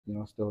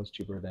still is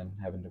cheaper than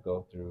having to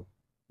go through,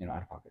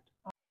 out of pocket.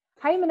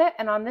 Hi, I'm Annette,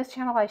 and on this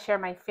channel I share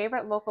my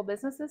favorite local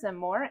businesses and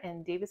more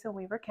in Davis and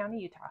Weaver County,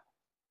 Utah.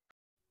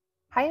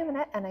 Hi, I'm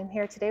Annette, and I'm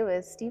here today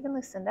with Steve and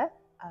Lucinda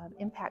of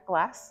Impact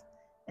Glass.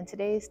 And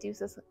today Steve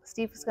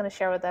is going to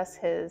share with us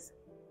his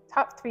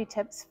top 3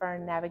 tips for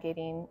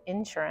navigating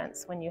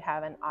insurance when you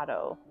have an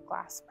auto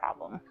glass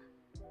problem.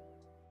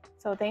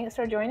 So thanks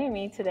for joining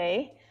me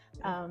today.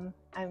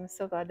 I'm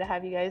so glad to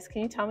have you guys.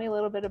 Can you tell me a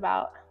little bit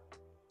about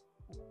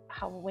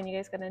when you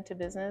guys got into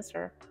business,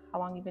 or how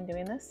long you've been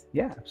doing this?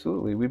 Yeah,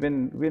 absolutely. We've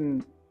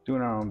been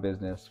doing our own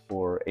business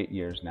for 8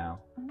 years now.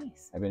 Oh,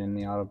 nice. I've been in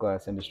the auto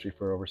glass industry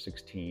for over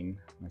 16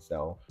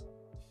 myself.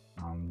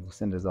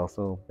 Lucinda's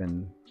also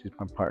she's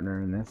my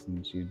partner in this,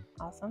 and she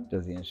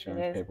does the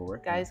insurance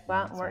paperwork. You guys go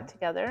out and work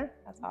together.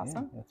 That's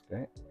awesome. Yeah, that's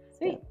great.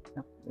 Sweet.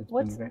 Yeah, it's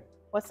been great.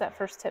 What's that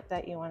first tip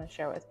that you want to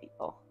share with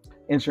people?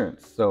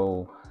 Insurance.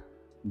 So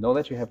know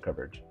that you have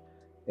coverage.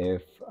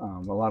 If a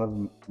lot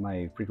of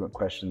my frequent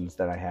questions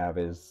that I have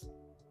is,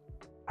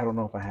 I don't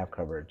know if I have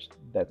coverage.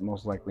 That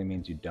most likely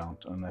means you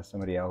don't, unless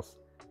somebody else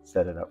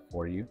set it up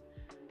for you.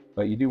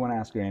 But you do want to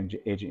ask your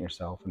agent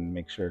yourself and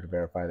make sure to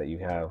verify that you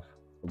have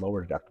a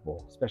lower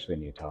deductible, especially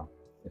in Utah.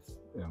 It's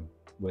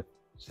with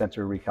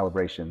sensor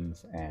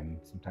recalibrations, and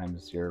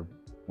sometimes your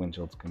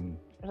windshields can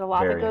There's a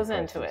lot that goes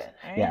into it,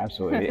 right? Yeah,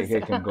 absolutely.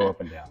 It can go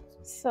up and down.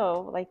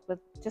 So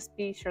just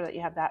be sure that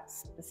you have that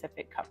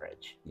specific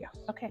coverage. Yeah.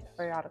 Okay,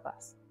 for your auto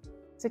glass.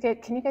 So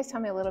can you guys tell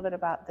me a little bit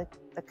about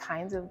the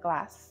kinds of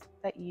glass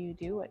that you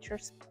do? What's your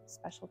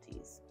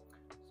specialties?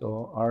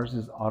 So ours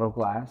is auto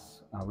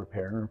glass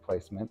repair and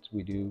replacement.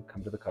 We do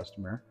come to the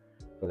customer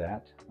for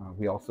that.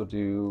 We also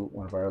do,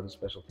 one of our other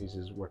specialties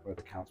is working with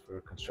accounts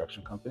for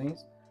construction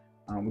companies.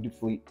 We do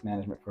fleet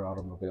management for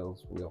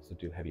automobiles. We also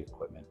do heavy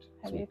equipment.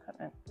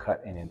 Equipment.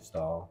 Cut and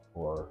install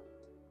for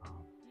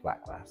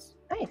flat glass.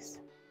 Nice.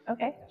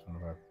 Okay. That's one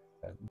of our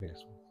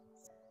biggest ones.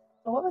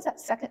 So what was that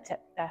second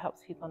tip that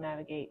helps people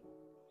navigate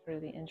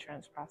through the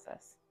insurance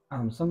process?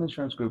 Some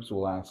insurance groups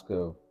will ask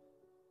the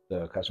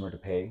customer to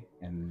pay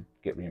and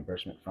get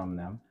reimbursement from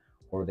them,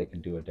 or they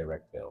can do a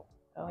direct bill.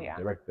 Oh, yeah.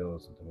 Direct bill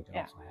is something we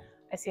can also have.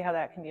 I see how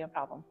that can be a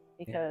problem,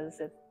 because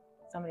if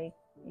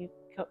you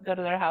go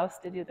to their house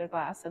to do their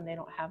glass and they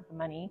don't have the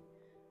money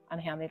on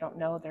hand, they don't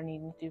know they're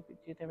needing to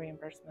do the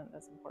reimbursement.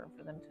 That's important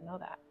for them to know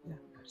that. Yeah,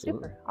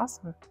 absolutely. Super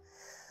awesome.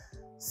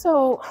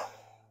 So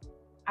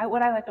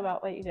what I like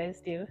about what you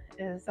guys do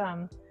is,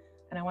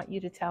 and I want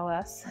you to tell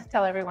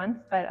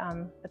everyone, but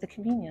the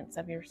convenience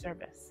of your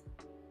service.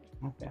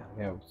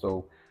 Yeah.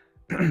 So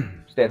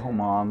stay-at-home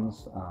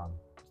moms,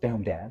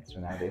 stay-home dads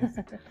nowadays.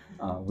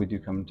 We do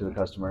come to the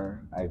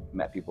customer. I've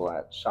met people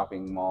at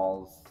shopping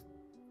malls,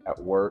 at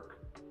work.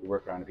 We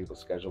work around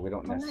people's schedule. We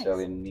don't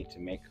necessarily need to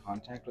make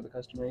contact with the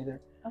customer either.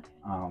 Okay.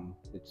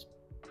 It's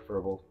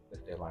preferable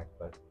if they like,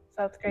 but so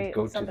that's great.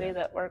 Somebody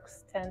that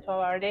works 10,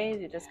 12-hour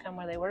days, you just come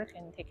where they work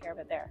and take care of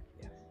it there.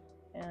 Yeah.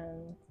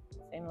 And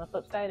same on the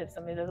flip side, if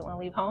somebody doesn't want to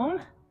leave home,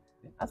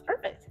 that's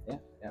perfect. Yeah,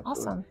 absolutely.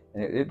 Awesome.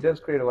 And it does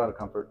create a lot of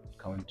comfort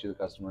coming to the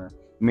customer.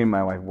 Me and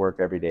my wife work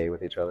every day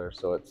with each other,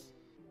 so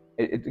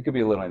it could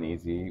be a little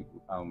uneasy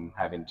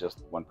having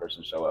just one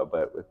person show up,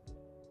 but with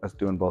us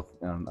doing both,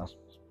 us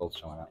both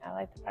showing up. I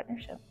like the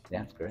partnership.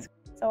 Yeah, it's great.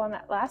 So on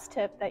that last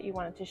tip that you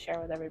wanted to share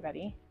with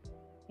everybody,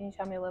 can you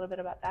tell me a little bit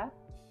about that?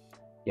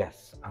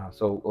 Yes.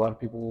 So a lot of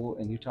people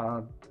in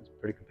Utah, it's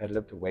pretty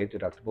competitive to waive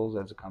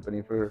deductibles as a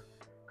company for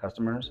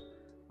customers.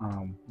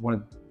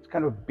 Want to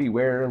kind of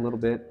beware a little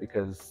bit,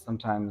 because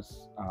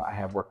sometimes I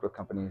have worked with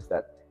companies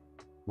that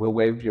will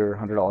waive your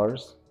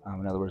 $100.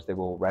 In other words, they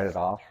will write it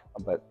off,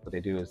 but what they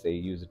do is they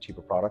use the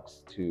cheaper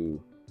products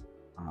to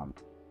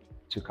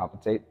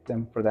compensate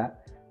them for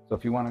that. So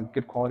if you want a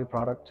good quality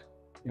product,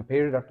 pay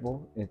your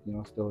deductible. It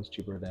still is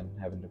cheaper than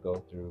having to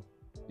go through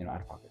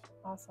out of pocket.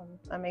 Awesome.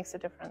 That makes a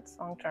difference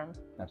long term.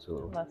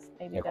 Absolutely. Less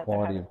maybe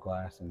quality of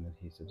glass and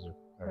adhesives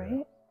are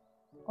right.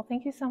 Well,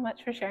 thank you so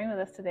much for sharing with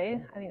us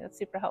today. I think that's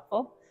super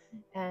helpful.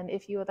 And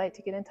if you would like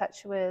to get in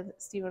touch with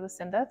Steve or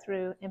Lucinda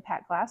through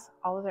Impact Glass,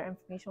 all of their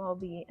information will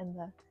be in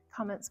the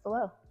comments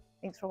below.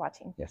 Thanks for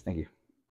watching. Yes, thank you.